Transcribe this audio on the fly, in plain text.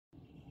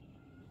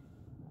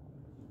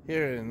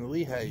Here in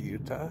Lehi,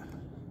 Utah.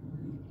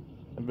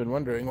 I've been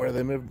wondering where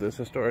they moved this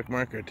historic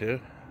marker to.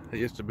 It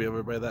used to be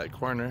over by that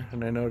corner,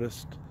 and I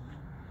noticed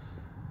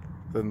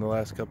in the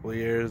last couple of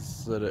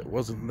years that it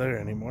wasn't there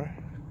anymore.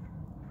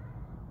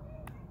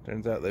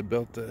 Turns out they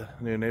built a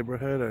new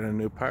neighborhood and a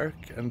new park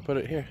and put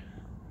it here.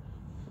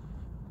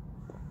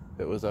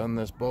 It was on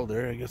this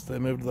boulder. I guess they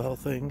moved the whole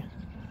thing.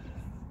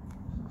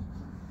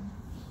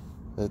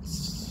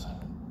 It's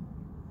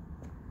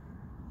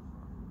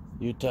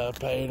Utah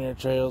Pioneer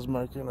Trails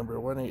marker number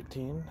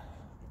 118,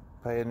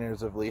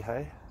 Pioneers of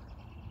Lehi.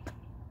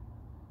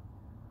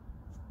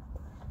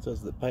 It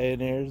says the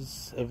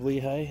pioneers of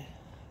Lehi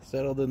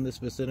settled in this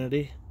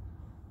vicinity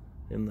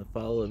in the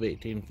fall of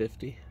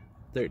 1850.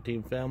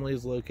 13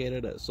 families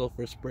located at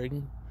Sulphur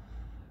Springs,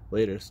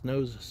 later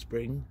Snows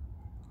Spring,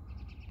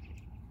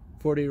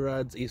 40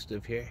 rods east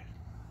of here.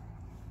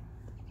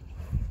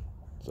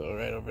 So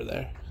right over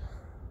there.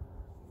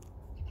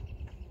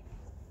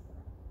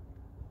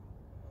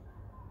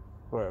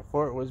 Where a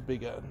fort was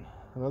begun.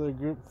 Another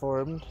group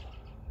formed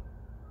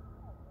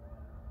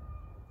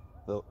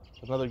the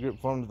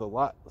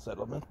Lott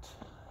Settlement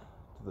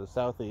to the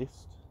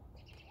southeast.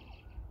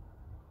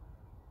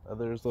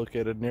 Others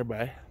located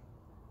nearby.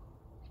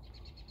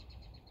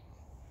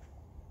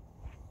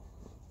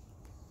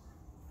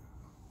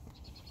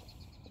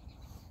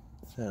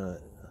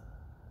 It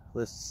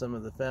lists some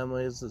of the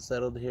families that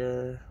settled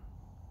here.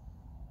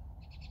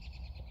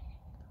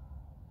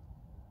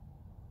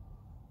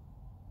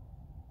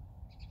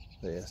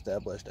 They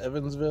established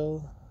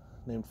Evansville,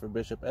 named for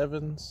Bishop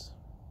Evans.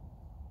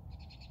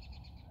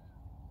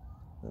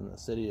 And the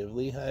city of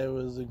Lehi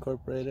was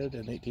incorporated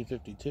in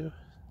 1852.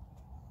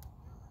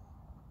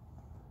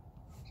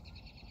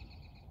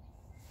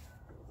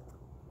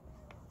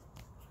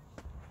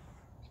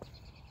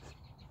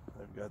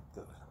 I've got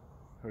the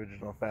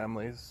original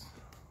families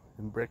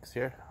in bricks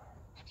here.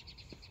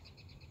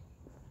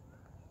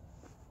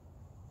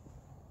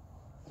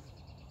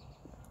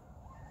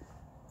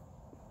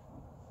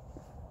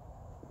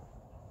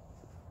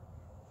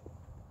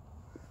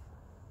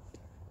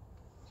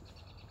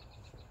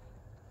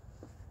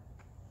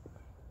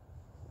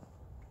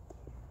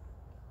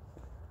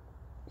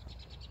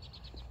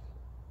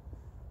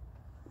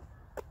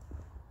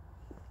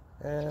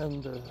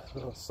 And a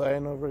little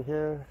sign over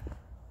here,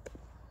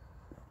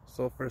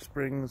 Sulphur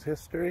Springs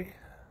history,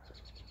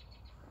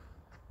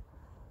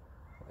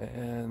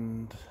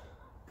 and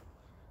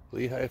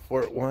Lehi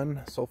Fort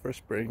 1, Sulphur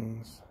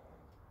Springs.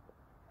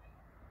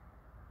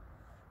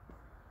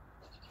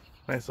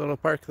 Nice little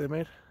park they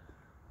made.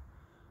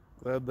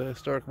 Glad the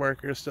historic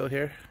marker is still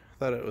here.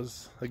 Thought it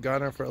was a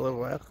goner for a little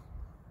while.